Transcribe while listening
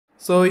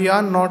So you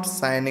are not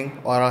signing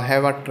or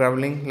have a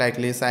traveling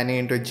likely signing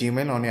into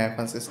Gmail on your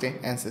iPhone 16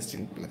 and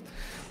 16 Plus.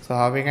 So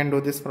how we can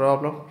do this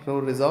problem to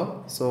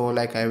resolve? So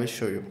like I will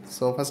show you.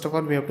 So first of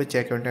all, we have to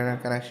check your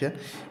internet connection.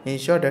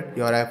 Ensure that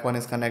your iPhone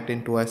is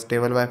connected to a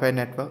stable Wi-Fi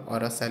network or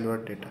a cellular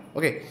data.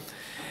 Okay.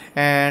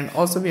 And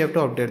also we have to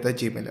update the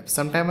Gmail app.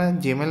 Sometimes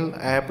a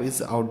Gmail app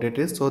is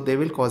outdated, so they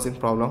will causing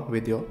problem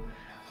with your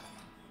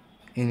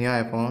in your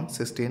iPhone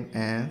 16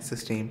 and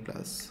 16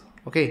 Plus.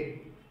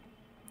 Okay.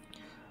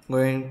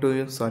 Going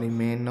to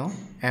main now,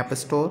 app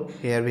store.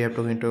 Here we have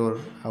to go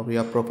into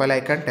your profile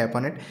icon, tap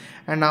on it,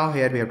 and now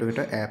here we have to go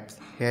to apps.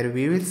 Here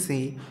we will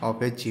see of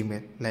your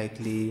Gmail.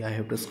 Likely I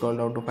have to scroll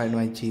down to find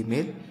my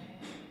Gmail.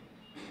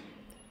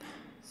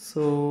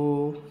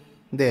 So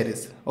there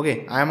is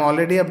okay, I am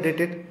already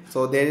updated,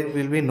 so there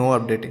will be no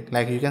updating.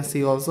 Like you can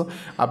see also,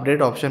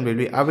 update option will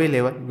be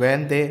available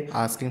when they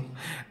asking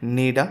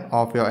need a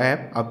of your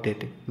app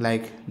updating.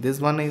 Like this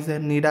one is a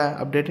need a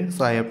updating,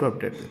 so I have to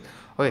update this.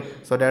 Okay,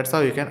 so that's how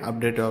you can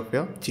update of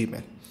your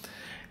Gmail.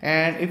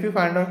 And if you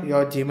find out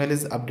your Gmail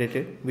is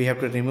updated, we have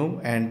to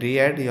remove and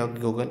re-add your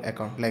Google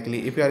account.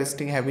 Likely if you are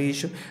still heavy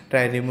issue,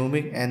 try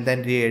removing and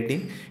then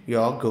re-adding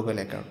your Google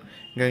account.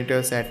 Going to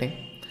your setting,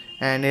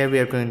 and here we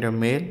are going to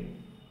mail.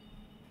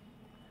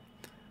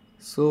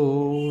 So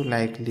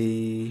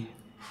likely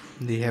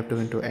we have to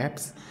go into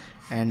apps,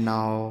 and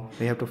now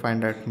we have to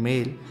find that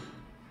mail.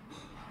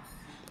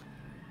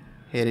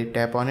 Here you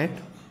tap on it.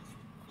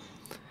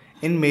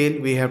 In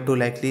mail we have to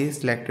likely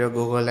select your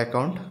Google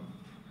account.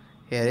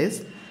 Here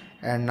is,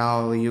 and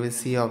now you will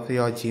see of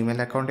your Gmail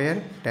account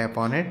here. Tap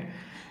on it,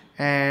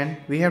 and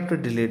we have to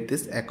delete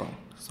this account.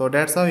 So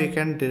that's how you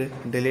can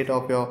delete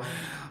of your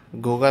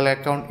Google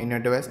account in your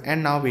device.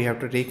 And now we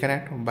have to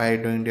reconnect by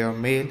doing your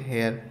mail.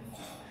 Here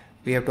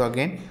we have to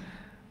again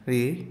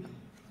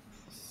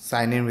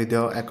sign in with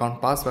your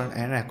account password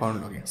and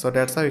account login. So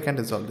that's how you can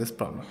resolve this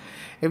problem.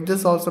 If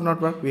this also not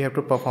work, we have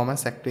to perform a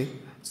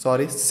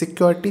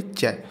security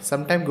check.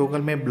 Sometimes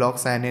Google may block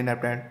sign in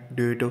attempt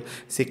due to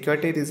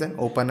security reason.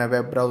 Open a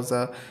web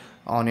browser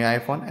on your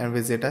iPhone and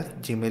visit a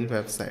Gmail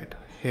website.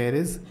 Here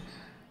is,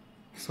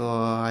 so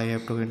I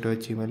have to go into a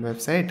Gmail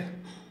website.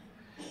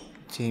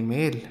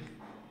 Gmail.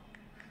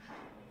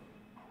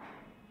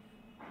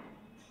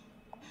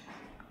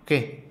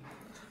 Okay,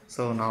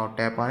 so now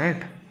tap on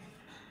it.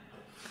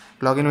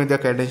 Login with your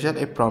credential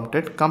if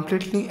prompted.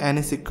 Completely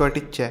any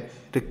security check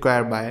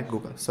required by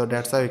Google. So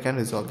that's how you can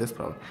resolve this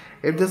problem.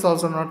 If this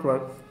also not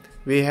work,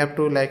 we have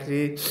to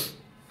likely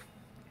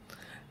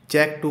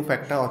check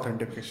two-factor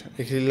authentication.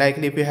 If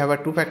you have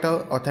a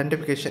two-factor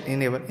authentication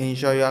enabled,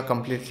 ensure you are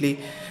completely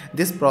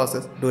this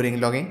process during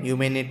login. You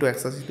may need to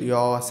access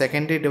your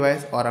secondary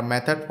device or a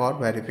method for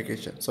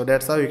verification. So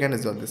that's how you can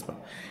resolve this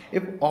problem.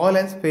 If all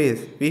else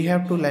fails, we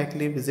have to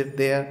likely visit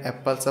their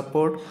Apple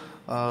support,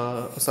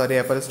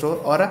 Apple store,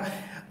 or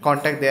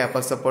contact the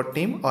Apple support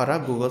team or a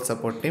Google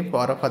support team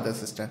for a further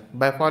assistance.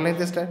 By following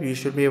this step, you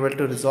should be able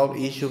to resolve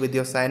issue with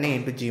your signing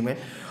into Gmail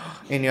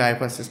in your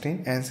iPhone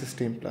 16 and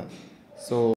 16 Plus. So